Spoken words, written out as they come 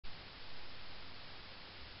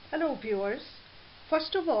Hello viewers.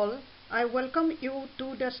 First of all, I welcome you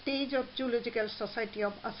to the stage of Zoological Society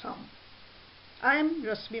of Assam. I am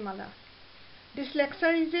Rashmimala. This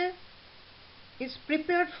lecture is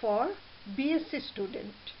prepared for BSc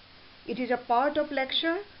student. It is a part of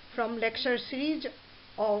lecture from lecture series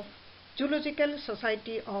of Zoological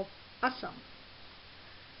Society of Assam.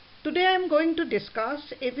 Today I am going to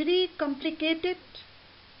discuss a very complicated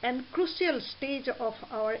and crucial stage of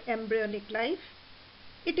our embryonic life.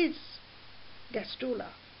 It is gastrula.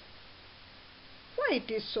 Why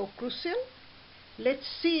it is so crucial? Let's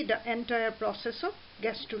see the entire process of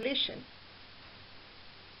gastrulation.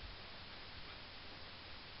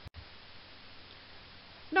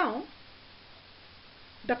 Now,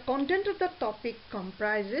 the content of the topic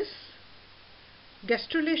comprises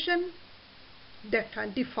gastrulation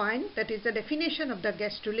defined, that is the definition of the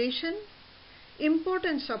gastrulation,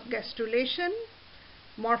 importance of gastrulation,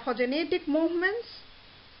 morphogenetic movements,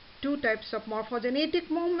 two types of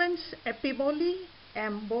morphogenetic movements, epiboly,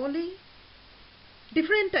 emboly,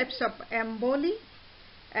 different types of emboly,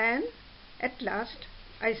 and at last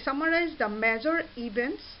I summarize the major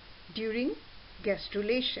events during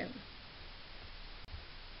gastrulation.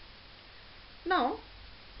 Now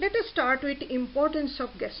let us start with importance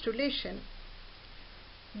of gastrulation.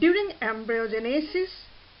 During embryogenesis,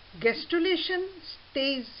 gastrula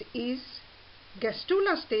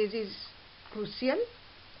stage is crucial.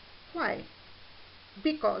 Why?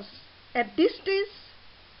 Because at this stage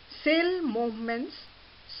cell movements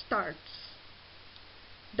starts.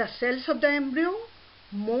 The cells of the embryo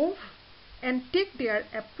move and take their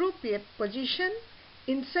appropriate position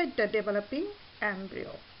inside the developing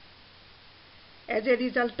embryo. As a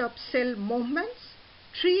result of cell movements,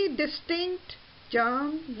 three distinct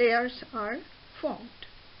germ layers are formed.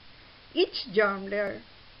 Each germ layer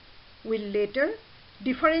will later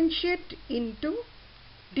differentiate into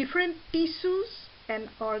different tissues and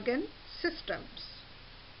organ systems.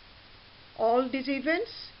 All these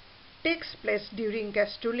events takes place during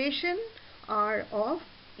gastrulation are of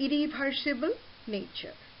irreversible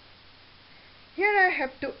nature. Here I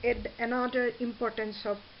have to add another importance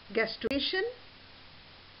of gastrulation.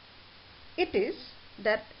 It is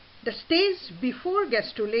that the stage before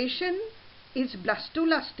gastrulation is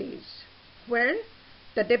blastula stage, where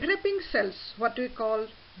the developing cells, what we call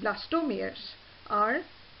blastomeres, are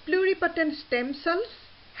pluripotent stem cells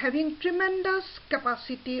having tremendous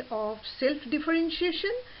capacity of self-differentiation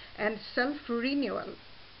and self-renewal.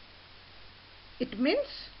 It means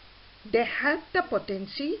they have the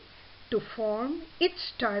potency to form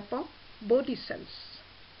each type of body cells.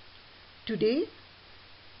 Today,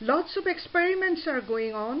 lots of experiments are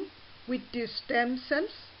going on with these stem cells,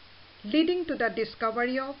 leading to the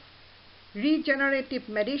discovery of regenerative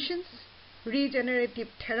medicines, regenerative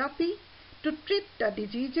therapy to treat the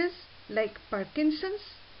diseases like Parkinson's,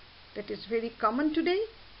 that is very common today,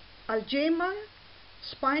 Alzheimer,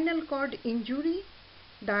 spinal cord injury,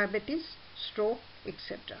 diabetes, stroke,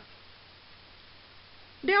 etc.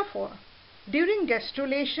 Therefore, during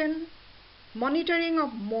gastrulation, monitoring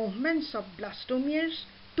of movements of blastomeres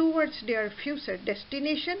towards their future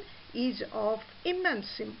destination is of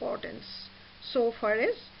immense importance so far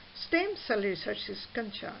as stem cell research is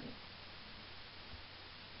concerned.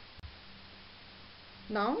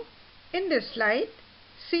 Now, in this slide,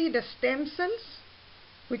 see the stem cells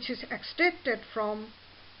which is extracted from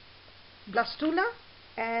blastula,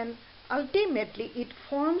 and ultimately it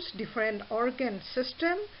forms different organ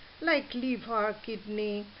system like liver,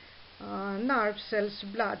 kidney, nerve cells,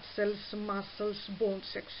 blood cells, muscles,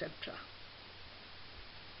 bones, etc.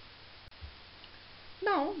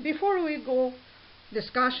 Now, before we go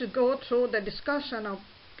through the discussion of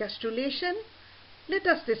gastrulation, let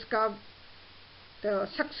us discuss the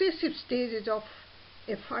successive stages of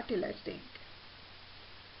a fertilized egg.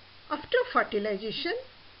 After fertilization,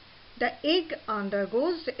 the egg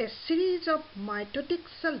undergoes a series of mitotic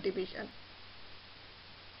cell division,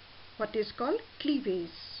 what is called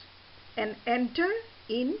cleavage, and enter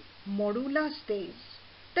in morula stage,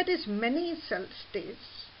 that is many cell stage.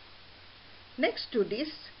 Next to this,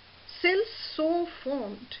 cells so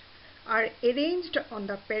formed are arranged on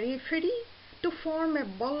the periphery to form a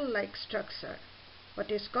ball-like structure, what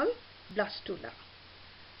is called blastula.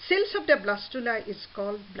 Cells of the blastula is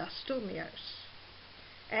called blastomeres,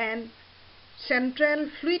 and central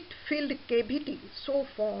fluid-filled cavity so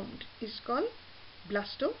formed is called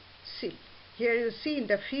blastocyst. Here you see in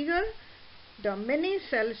the figure the many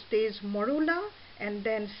cell stage morula, and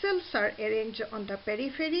then cells are arranged on the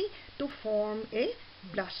periphery to form a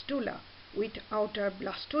blastula with outer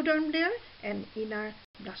blastoderm layer and inner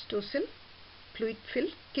blastocell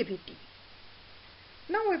fluid-filled cavity.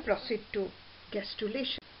 Now we proceed to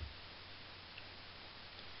gastrulation.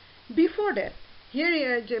 Before that, here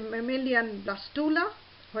is a mammalian blastula,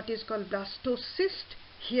 what is called blastocyst.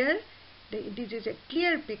 Here, this is a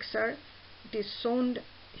clear picture. It is shown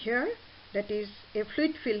here, that is a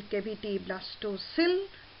fluid-filled cavity blastocele,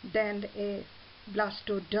 then a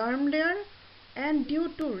blastoderm layer, and due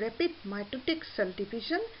to rapid mitotic cell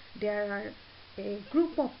division, there are a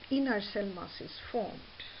group of inner cell masses formed.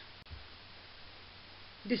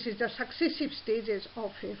 This is the successive stages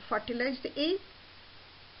of a fertilized egg.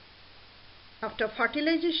 After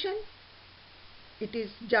fertilization, it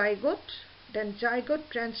is zygote, then zygote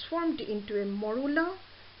transformed into a morula,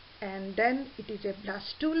 and then it is a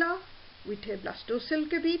blastula with a blastocele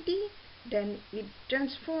cavity, then it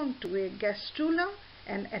transformed to a gastrula,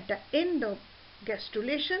 and at the end of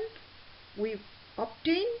gastrulation, we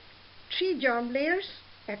obtain 3 germ layers: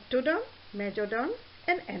 ectoderm, mesoderm,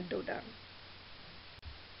 and endoderm.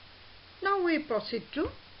 Now we proceed to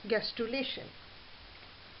gastrulation.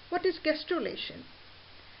 What is gastrulation?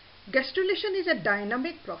 Gastrulation is a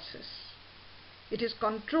dynamic process. It is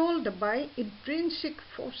controlled by intrinsic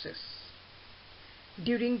forces.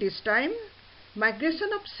 During this time, migration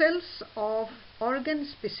of cells of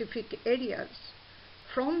organ-specific areas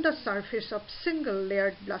from the surface of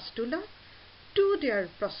single-layered blastula to their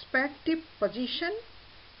prospective position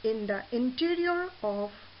in the interior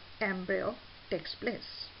of embryo takes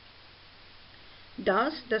place.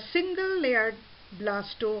 Thus, the single-layered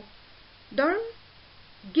blastoderm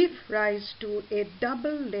give rise to a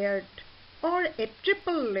double-layered or a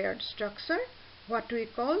triple-layered structure, what we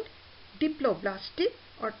call diploblastic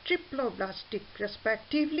or triploblastic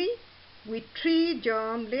respectively, with 3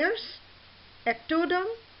 germ layers: ectoderm,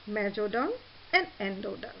 mesoderm, and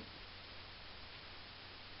endoderm.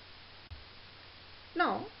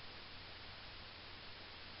 Now,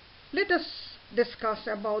 let us discuss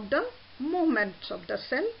about the movements of the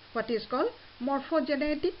cell, what is called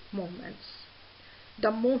morphogenetic movements.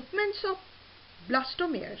 The movements of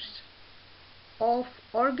blastomeres of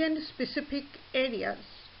organ-specific areas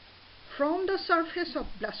from the surface of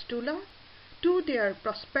blastula to their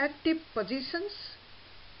prospective positions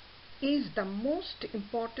is the most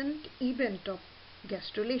important event of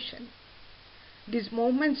gastrulation. These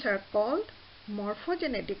movements are called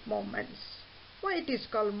morphogenetic moments. Why it is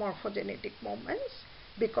called morphogenetic moments?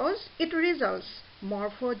 Because it results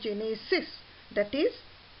morphogenesis, that is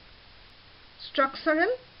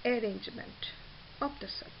structural arrangement of the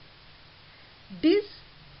cell. These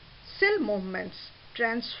cell movements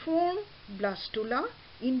transform blastula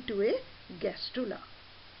into a gastrula.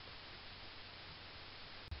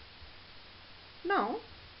 Now,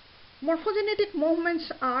 morphogenetic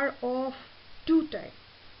movements are of 2 types.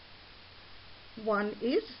 One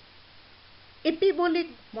is epibolic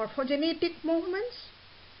morphogenetic movements,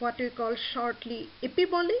 what we call shortly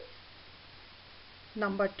epibolic.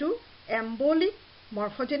 Number 2, embolic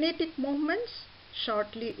morphogenetic movements,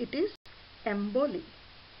 shortly it is emboli.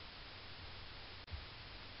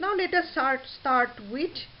 Now let us start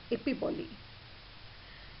with epiboli.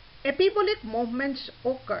 Epibolic movements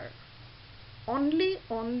occur only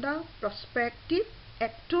on the prospective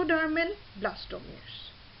ectodermal blastomeres.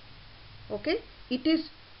 Okay, it is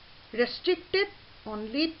restricted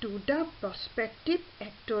only to the prospective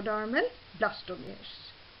ectodermal blastomeres.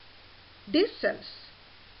 These cells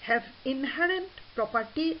have inherent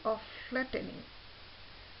property of flattening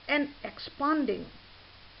and expanding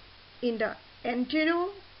in the anterior,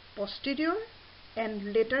 posterior,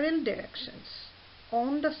 and lateral directions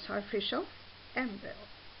on the surface of embryo.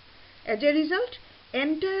 As a result,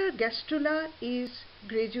 entire gastrula is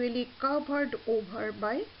gradually covered over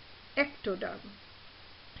by ectoderm.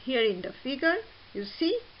 Here in the figure, you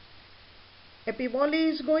see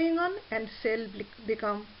epiboli is going on and cell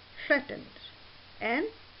become flattened, and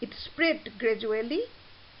it spread gradually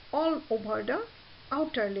all over the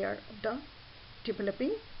outer layer of the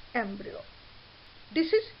developing embryo.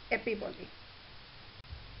 This is epiboli.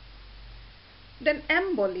 Then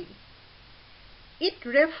emboli. It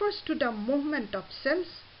refers to the movement of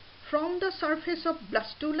cells from the surface of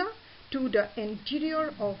blastula to the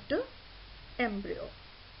interior of the embryo.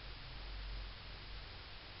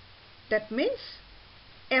 That means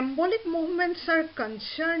embolic movements are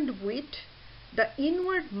concerned with the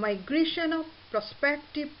inward migration of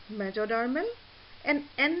prospective mesodermal and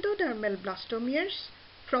endodermal blastomeres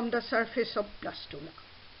from the surface of blastula.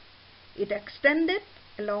 It extended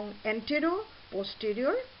along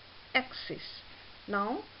anterior-posterior axis.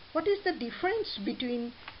 Now, what is the difference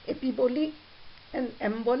between epiboli and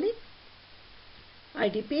emboli? I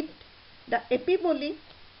repeat, the epiboli,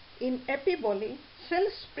 in epiboli,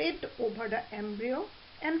 cells spread over the embryo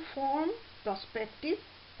and form prospective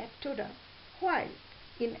ectoderm, while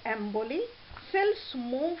in emboli, cells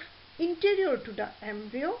move interior to the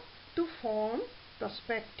embryo to form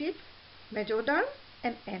prospective mesoderm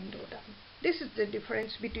and endoderm. This is the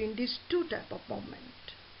difference between these two types of movement.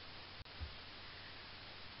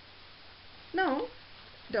 Now,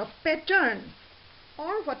 the pattern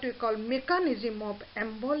or what we call mechanism of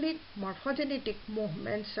embolic morphogenetic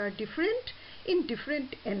movements are different in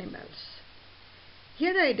different animals.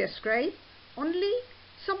 Here I describe only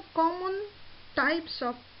some common types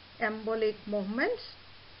of embolic movements.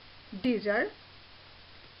 These are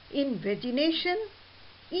invagination,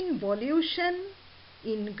 involution,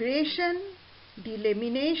 ingression,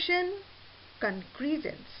 delamination,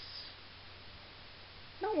 concrescence.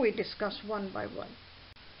 Now we discuss one by one.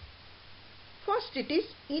 First, it is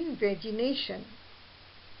invagination.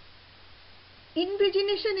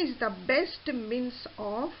 Invagination is the best means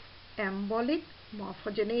of embolic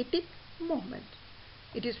morphogenetic movement.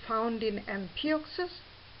 It is found in Amphioxus,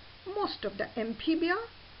 most of the amphibia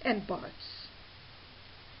and birds.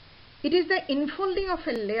 It is the infolding of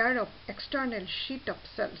a layer of external sheet of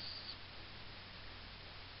cells,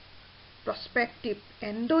 prospective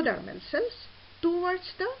endodermal cells,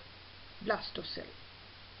 towards the blastocell.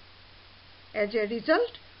 As a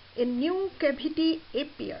result, a new cavity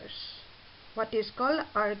appears, what is called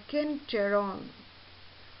archenteron.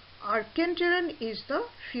 Archenteron is the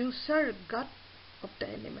fusor gut of the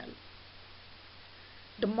animal.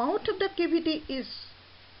 The mouth of the cavity is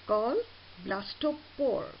called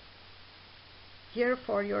blastopore. Here,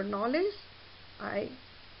 for your knowledge, I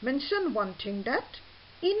mention one thing, that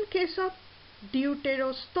in case of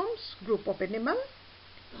deuterostomes group of animal,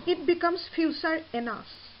 it becomes fusor anus,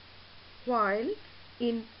 while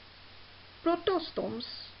in protostomes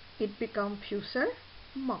it becomes fusor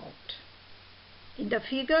mouth. In the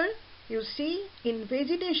figure, you see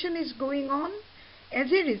invagination is going on.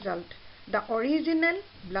 As a result, the original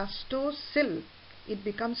blastocell, it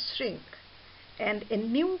becomes shrink, and a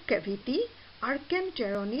new cavity,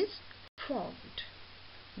 archenteron, is formed.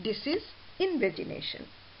 This is invagination.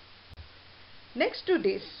 Next to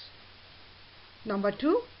this, number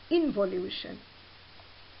 2, involution.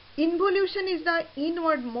 Involution is the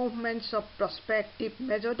inward movements of prospective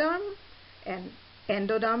mesoderm and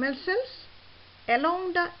endodermal cells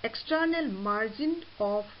along the external margin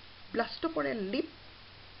of blastoporal lip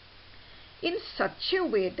in such a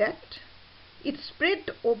way that it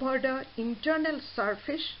spread over the internal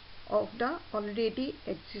surface of the already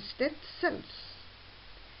existed cells.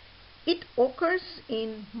 It occurs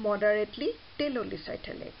in moderately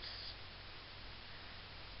telolysital eggs.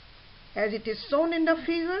 As it is shown in the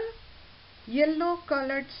figure, yellow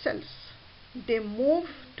colored cells, they move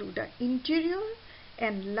to the interior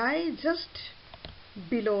and lie just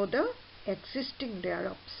below the existing layer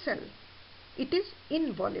of cell. It is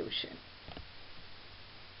involution.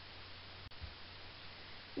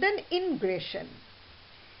 Then ingression.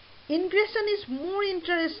 Ingression is more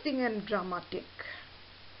interesting and dramatic.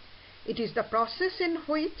 It is the process in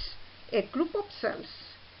which a group of cells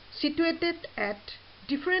situated at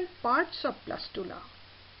different parts of blastula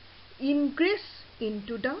ingress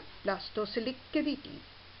into the blastocellic cavity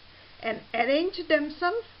and arrange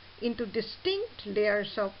themselves into distinct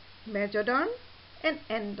layers of mesoderm and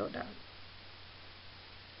endoderm.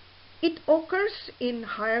 It occurs in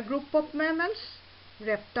higher group of mammals,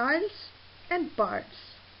 reptiles and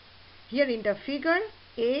birds. Here in the figure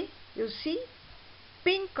A, you see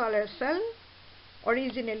pink color cell.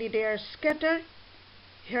 Originally they are scattered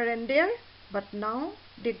here and there, but now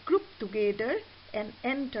they group together and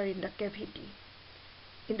enter in the cavity.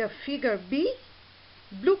 In the figure B,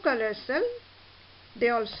 blue color cell, they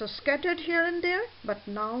also scattered here and there, but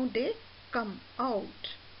now they come out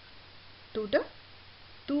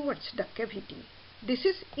towards the cavity. This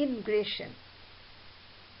is ingression.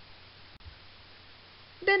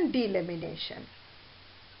 Then delamination.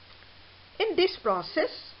 In this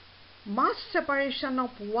process, mass separation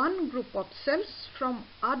of one group of cells from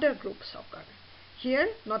other groups occur. Here,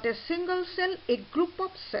 not a single cell, a group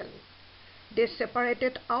of cells. They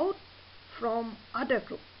separated out from other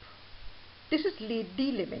group. This is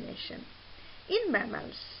delamination. In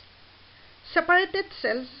mammals, separated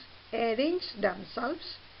cells arrange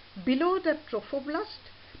themselves below the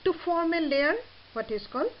trophoblast to form a layer, what is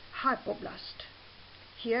called hypoblast.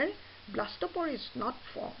 Here, blastopore is not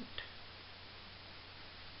formed.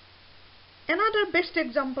 Another best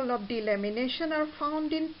example of delamination are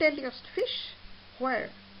found in teleost fish, where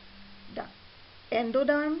the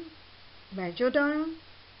endoderm, mesoderm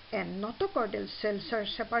and notochordal cells are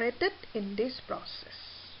separated in this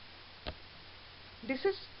process. This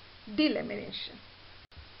is delamination.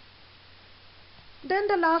 Then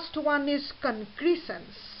the last one is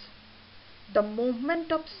concrescence, the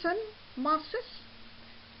movement of sun masses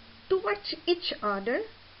towards each other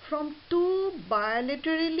from two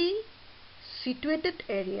bilaterally situated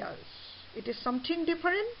areas. It is something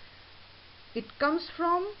different. It comes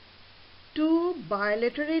from two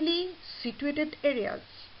bilaterally situated areas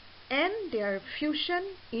and their fusion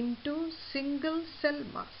into single cell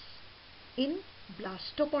mass in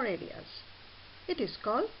blastopore areas. It is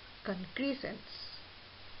called concrescence.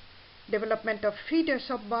 Development of fetus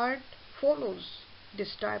of bird follows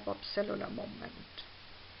this type of cellular movement.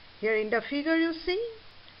 Here in the figure you see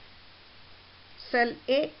cell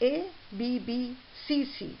AA, BB,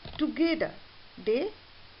 CC together they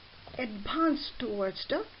advance towards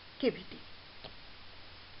the cavity.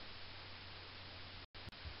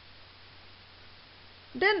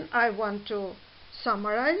 Then I want to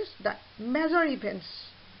summarize the major events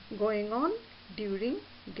going on during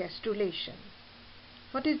gastrulation.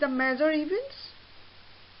 What is the major events?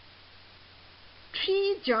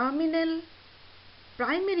 Three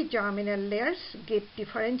primary germinal layers get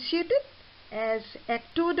differentiated as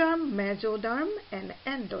ectoderm, mesoderm and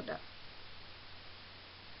endoderm.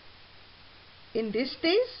 In this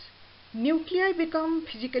stage, nuclei become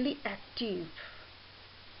physically active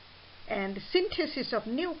and synthesis of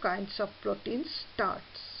new kinds of proteins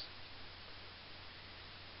starts.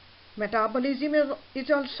 Metabolism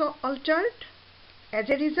is also altered. As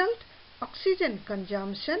a result, oxygen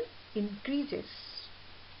consumption increases.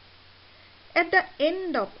 At the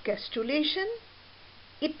end of gastrulation,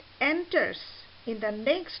 it enters in the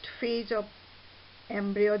next phase of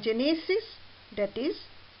embryogenesis, that is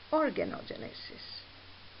organogenesis.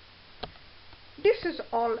 This is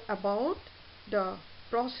all about the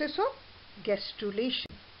process of gastrulation.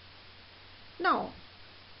 Now,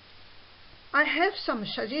 I have some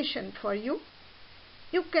suggestion for you.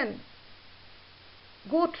 You can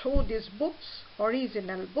go through these books,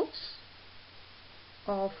 original books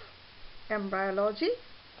of embryology.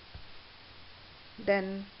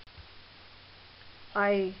 Then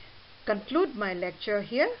I conclude my lecture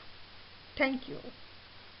here. Thank you.